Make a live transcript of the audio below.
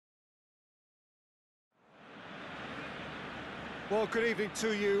Well, good evening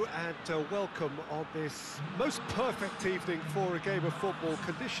to you and welcome on this most perfect evening for a game of football.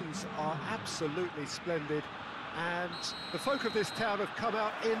 Conditions are absolutely splendid and the folk of this town have come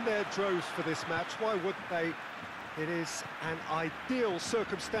out in their droves for this match. Why wouldn't they? It is an ideal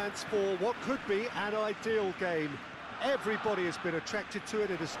circumstance for what could be an ideal game. Everybody has been attracted to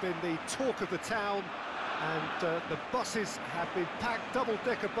it. It has been the talk of the town. And the buses have been packed,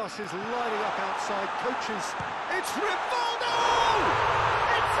 double-decker buses lining up outside, coaches. It's Rivaldo!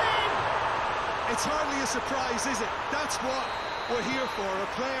 It's in! It's hardly a surprise, is it? That's what we're here for, a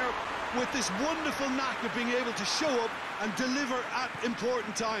player with this wonderful knack of being able to show up and deliver at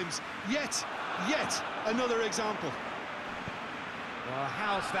important times. Yet another example. Well,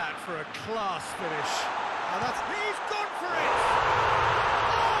 how's that for a class finish? Now He's gone for it!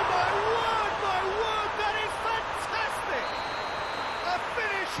 Oh, my word! That is fantastic! A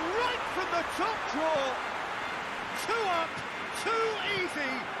finish right from the top draw. 2 up, 2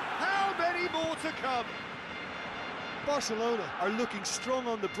 easy. How many more to come? Barcelona are looking strong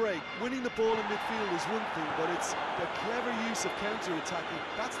on the break. Winning the ball in midfield is one thing, but it's the clever use of counter-attacking.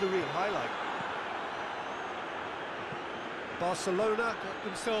 That's the real highlight. Barcelona got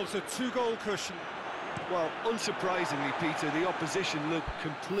themselves a 2-goal cushion. Well, unsurprisingly, Peter, the opposition look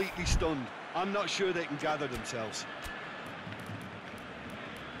completely stunned. I'm not sure they can gather themselves.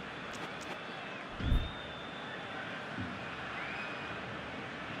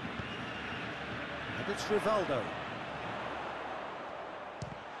 And it's Rivaldo.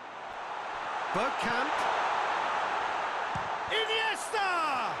 Bergkamp.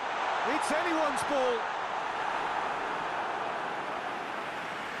 Iniesta! It's anyone's ball.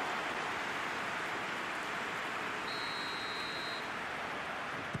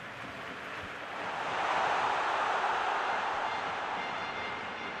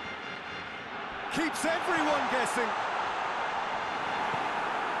 Keeps everyone guessing.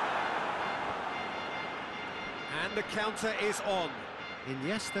 And the counter is on.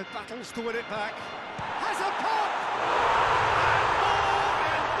 Iniesta battles to win it back. Has a pop!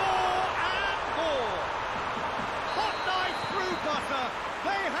 And more! Hot knife through butter.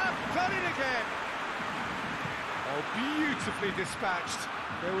 They have done it again. Oh, beautifully dispatched.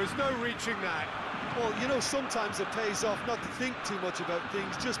 There was no reaching that. Well, you know, sometimes it pays off not to think too much about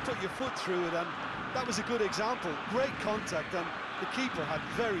things, just put your foot through it, and that was a good example. Great contact, and the keeper had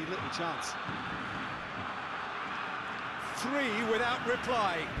very little chance. 3 without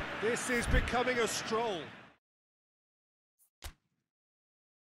reply. This is becoming a stroll.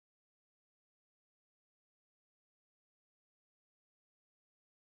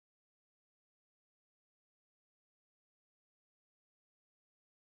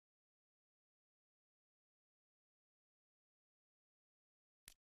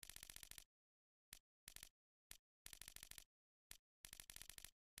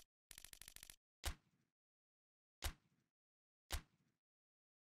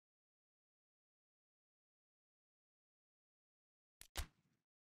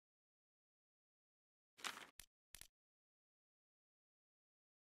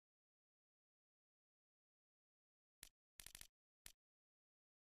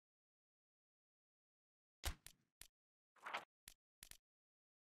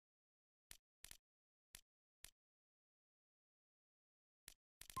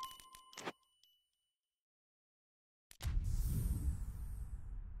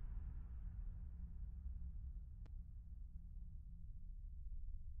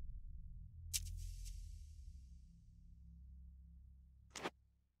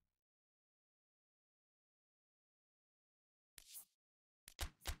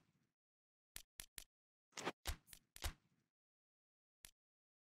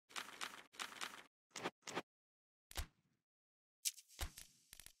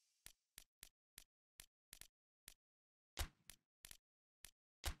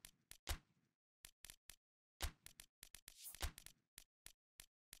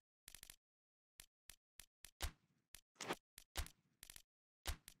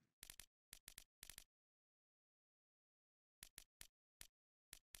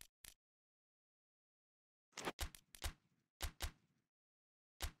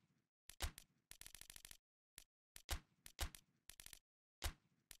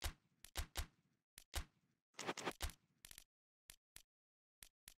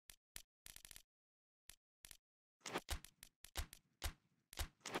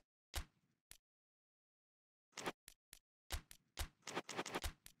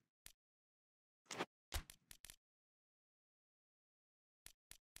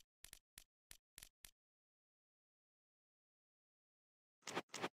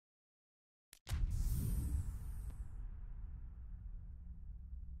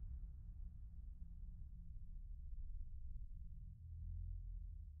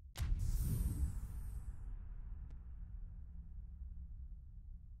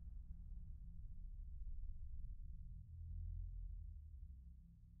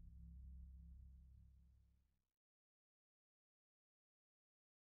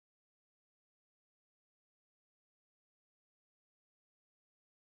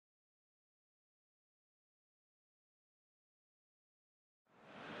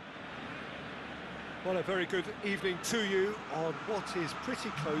 Well, a very good evening to you on what is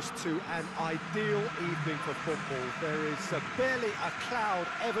pretty close to an ideal evening for football. There is barely a cloud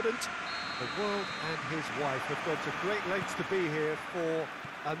evident. The world and his wife have gone to great lengths to be here for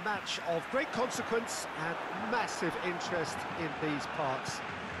a match of great consequence and massive interest in these parts.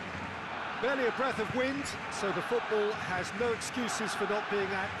 Barely a breath of wind, so the football has no excuses for not being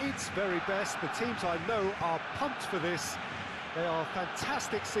at its very best. The teams I know are pumped for this. They are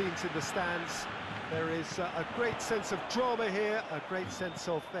fantastic scenes in the stands. There is a great sense of drama here, a great sense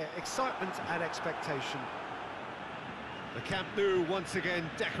of excitement and expectation. The Camp Nou once again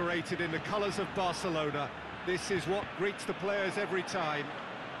decorated in the colours of Barcelona. This is what greets the players every time.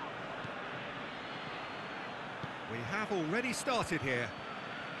 We have already started here.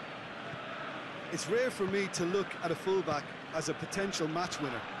 It's rare for me to look at a fullback as a potential match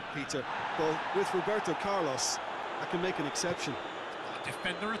winner, Peter, but with Roberto Carlos, I can make an exception. Not a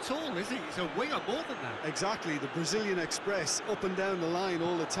defender at all, is he? He's a winger more than that. Exactly, the Brazilian Express, up and down the line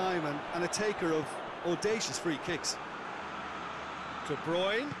all the time, and a taker of audacious free kicks. De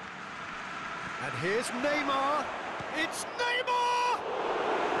Bruyne, and here's Neymar. It's Neymar!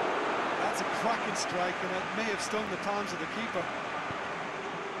 That's a cracking strike, and it may have stung the palms of the keeper.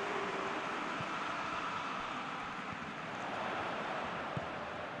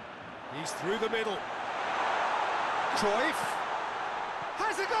 He's through the middle. Cruyff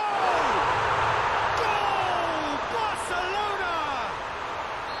has a goal! Goal! Barcelona!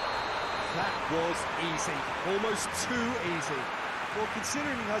 That was easy, almost too easy. Well,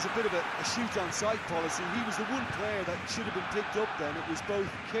 considering he has a bit of a shoot-on-sight policy, he was the one player that should have been picked up then. It was both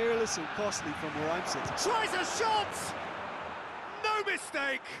careless and costly from where I'm sitting. Tries a shot! No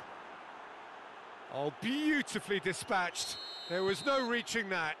mistake! Oh, beautifully dispatched. There was no reaching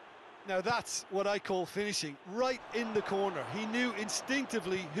that. Now that's what I call finishing, right in the corner. He knew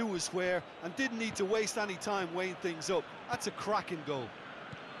instinctively who was where and didn't need to waste any time weighing things up. That's a cracking goal.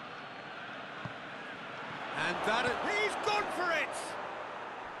 And he's gone for it!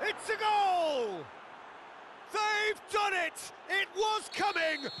 It's a goal! They've done it! It was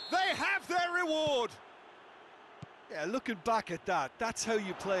coming! They have their reward! Yeah, looking back at that, that's how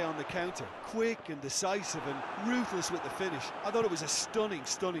you play on the counter. Quick and decisive and ruthless with the finish. I thought it was a stunning,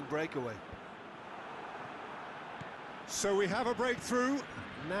 stunning breakaway. So we have a breakthrough.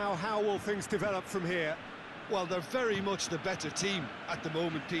 Now how will things develop from here? Well, they're very much the better team at the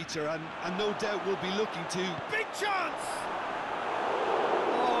moment, Peter, and no doubt will be looking to... Big chance!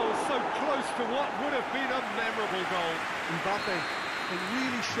 Oh, so close to what would have been a memorable goal. Mbappe can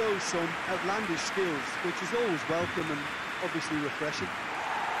really show some outlandish skills, which is always welcome and obviously refreshing.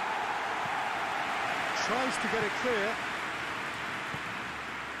 Tries to get it clear.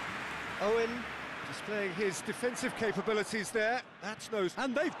 Owen displaying his defensive capabilities there. That's no...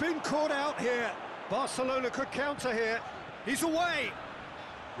 And they've been caught out here. Barcelona could counter here. He's away.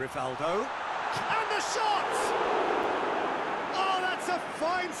 Rivaldo. And the shot! Oh, that's a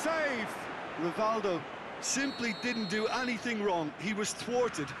fine save. Rivaldo simply didn't do anything wrong. He was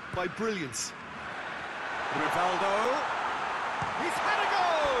thwarted by brilliance. Rivaldo. He's had a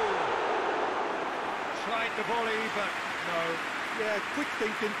goal! Tried the volley, but no. Yeah, quick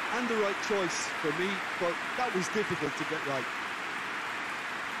thinking and the right choice for me, but that was difficult to get right.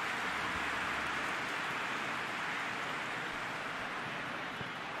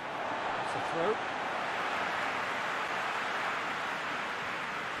 Throw.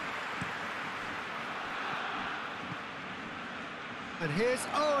 And here's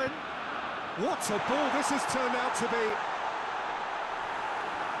Owen. What a ball this has turned out to be.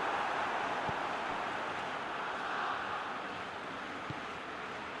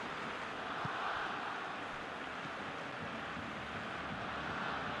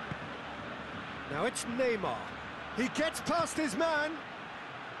 Now it's Neymar. He gets past his man.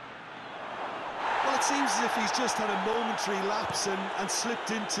 Well, it seems as if he's just had a momentary lapse and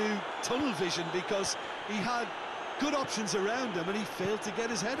slipped into tunnel vision because he had good options around him and he failed to get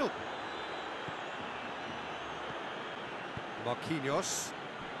his head up. Marquinhos.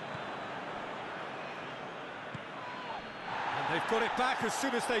 And they've got it back as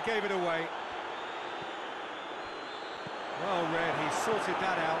soon as they gave it away. Well read, he sorted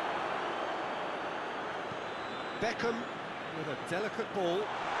that out. Beckham with a delicate ball.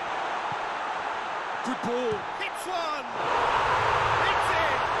 Good ball. Hits one! Hits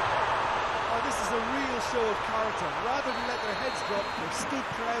it! Oh, this is a real show of character. Rather than let their heads drop, they've stood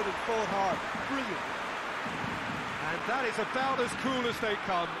proud and fought hard. Brilliant. And that is about as cool as they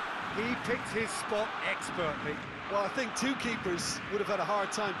come. He picked his spot expertly. Well, I think two keepers would have had a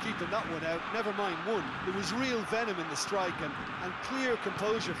hard time keeping that one out, never mind one. There was real venom in the strike and clear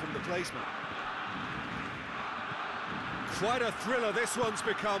composure from the placement. Quite a thriller this one's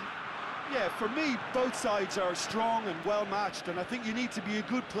become. Yeah, for me, both sides are strong and well-matched, and I think you need to be a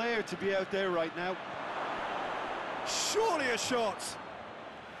good player to be out there right now. Surely a shot.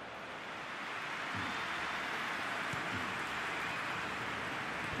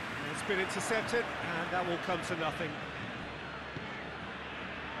 It's been intercepted, and that will come to nothing.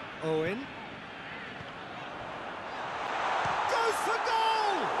 Owen. Goes for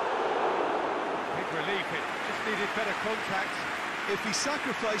goal! Big relief, it just needed better contact. If he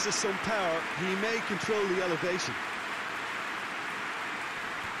sacrifices some power, he may control the elevation.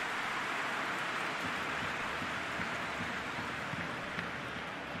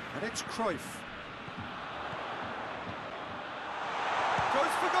 And it's Cruyff.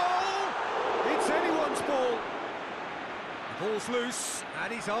 Goes for goal! It's anyone's ball. The ball's loose,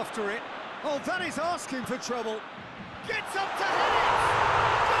 and he's after it. Oh, that is asking for trouble. Gets up to head it!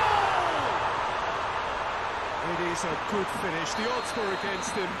 Goal! It is a good finish. The odds were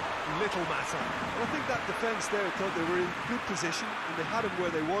against him. Little matter. Well, I think that defence there thought they were in good position and they had him where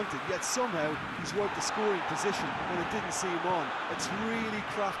they wanted, yet somehow he's worked the scoring position when it didn't see him on. It's really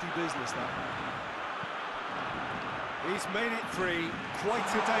crafty business, that. He's made it 3. Quite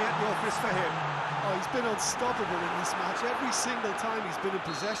a day at the office for him. Oh, he's been unstoppable in this match. Every single time he's been in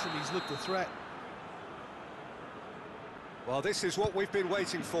possession, he's looked a threat. Well, this is what we've been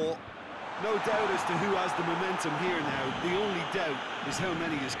waiting for. No doubt as to who has the momentum here now. The only doubt is how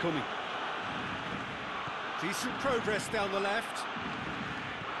many is coming. Decent progress down the left.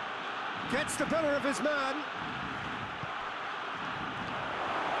 Gets the better of his man.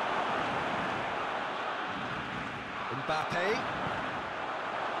 Mbappe.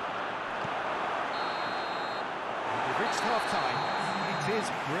 We've reached half-time. It is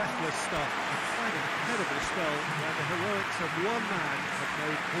breathless stuff. Quite an incredible spell where the heroics of one man have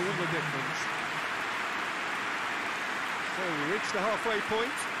made all the difference. So we reach the halfway point.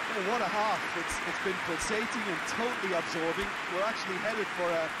 Oh, what a half. It's been pulsating and totally absorbing. We're actually headed for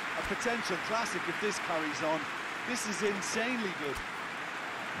a potential classic if this carries on. This is insanely good.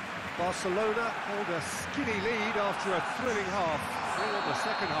 Barcelona hold a skinny lead after a thrilling half. Thrill of the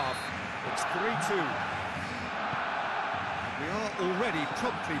second half. It's 3-2. We are already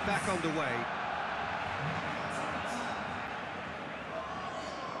promptly back underway.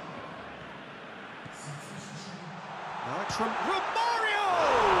 Now it's from Romario!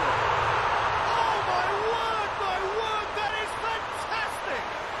 Oh my word, that is fantastic!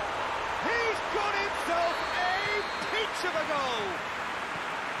 He's got himself a peach of a goal!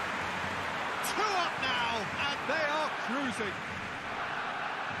 2 up now, and they are cruising.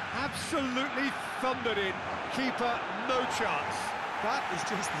 Absolutely thundered in. Keeper, no chance. That is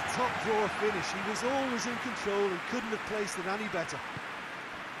just the top drawer finish. He was always in control and couldn't have placed it any better.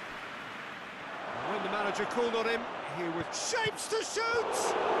 And when the manager called on him, he was shapes to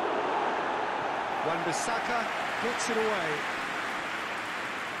shoot! Wan-Bissaka puts it away.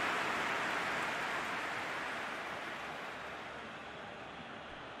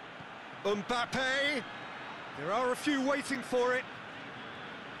 Mbappe! There are a few waiting for it.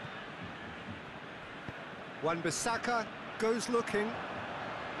 Wan-Bissaka goes looking,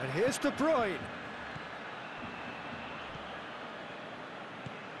 and here's De Bruyne.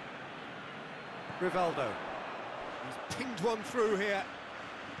 Rivaldo. He's pinged one through here.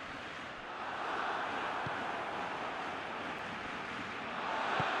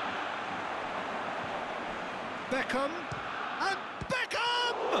 Beckham, and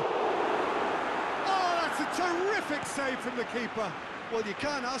Beckham! Oh, that's a terrific save from the keeper. Well, you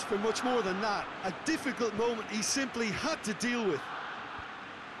can't ask for much more than that. A difficult moment he simply had to deal with.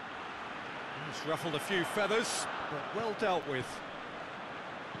 He's ruffled a few feathers, but well dealt with.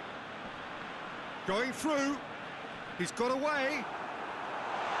 Going through. He's got away.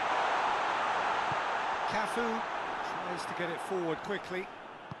 Cafu tries to get it forward quickly.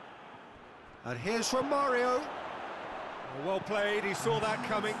 And here's Romario. Well played, he saw that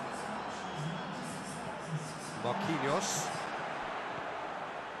coming. Marquinhos.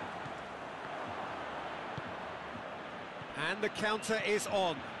 And the counter is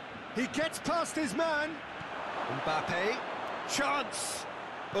on. He gets past his man. Mbappe. Chance.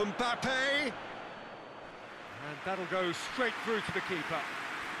 Mbappe. And that'll go straight through to the keeper.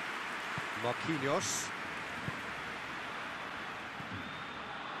 Marquinhos.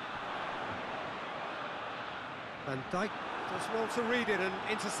 Van Dijk does well to read it and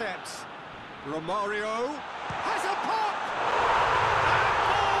intercepts. Romario has a pop! And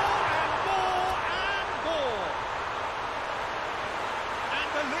more, and more, and more! And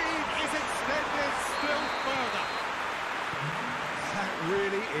the lead is extended still further. That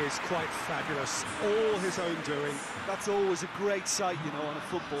really is quite fabulous. All his own doing. That's always a great sight, you know, on a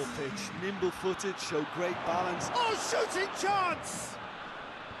football pitch. Nimble-footed, showed great balance. Oh, shooting chance!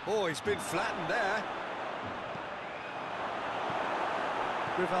 Oh, he's been flattened there.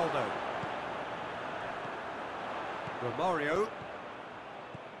 Rivaldo. Romario.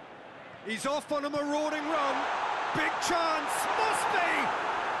 He's off on a marauding run. Big chance, must be!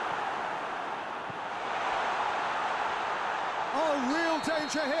 Oh, real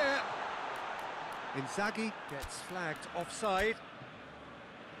danger here. Inzaghi gets flagged offside.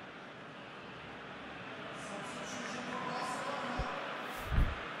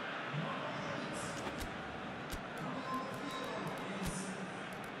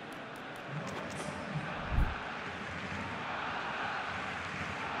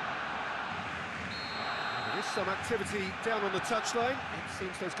 There is some activity down on the touchline. It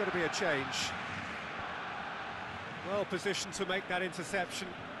seems there's going to be a change. Well positioned to make that interception.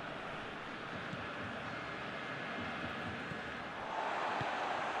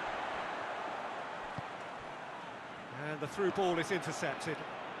 And the through ball is intercepted.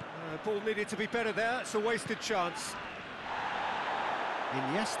 Ball needed to be better there, it's a wasted chance.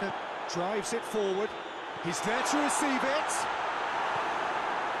 Iniesta drives it forward. He's there to receive it.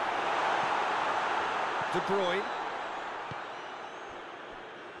 De Bruyne.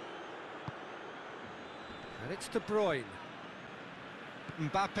 And it's De Bruyne.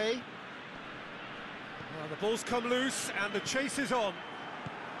 Mbappe. Well, the ball's come loose and the chase is on.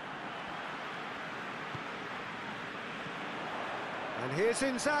 And here's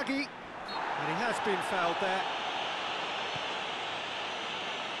Inzaghi. And he has been fouled there.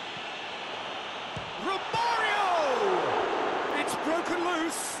 Romario! It's broken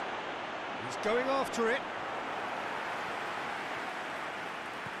loose. He's going after it.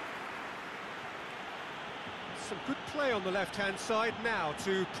 Some good play on the left-hand side now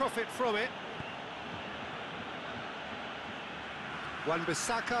to profit from it.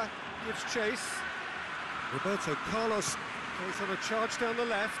 Wan-Bissaka gives chase. Roberto Carlos goes on a charge down the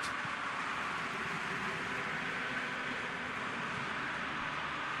left.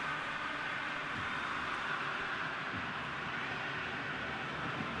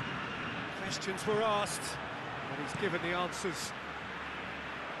 Questions were asked, and he's given the answers.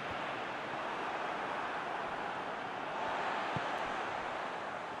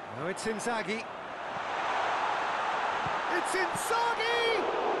 Now it's Inzaghi. It's Inzaghi!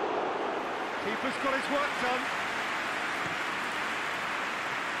 Keeper's got his work done.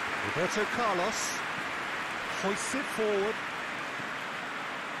 Roberto Carlos hoists it forward.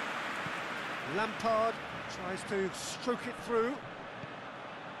 Lampard tries to stroke it through.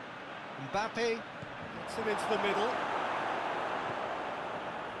 Mbappe gets it into the middle.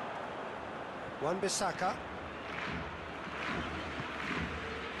 Wan-Bissaka.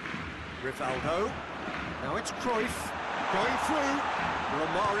 Rivaldo. Now it's Cruyff going through.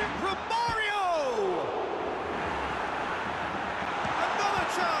 Romario! Another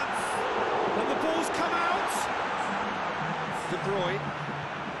chance! And the ball's come out. De Bruyne.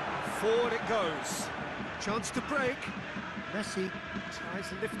 Forward it goes. Chance to break. Messi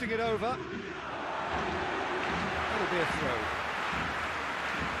tries lifting it over. That'll be a throw.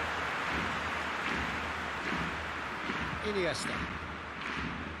 Iniesta.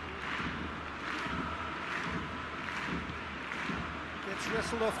 Gets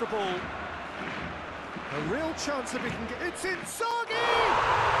wrestled off the ball. A real chance that we can get... It's Inzaghi!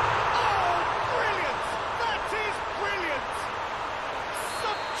 Oh, brilliant! That is brilliant!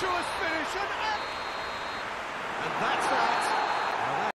 Sumptuous finish, and that's that.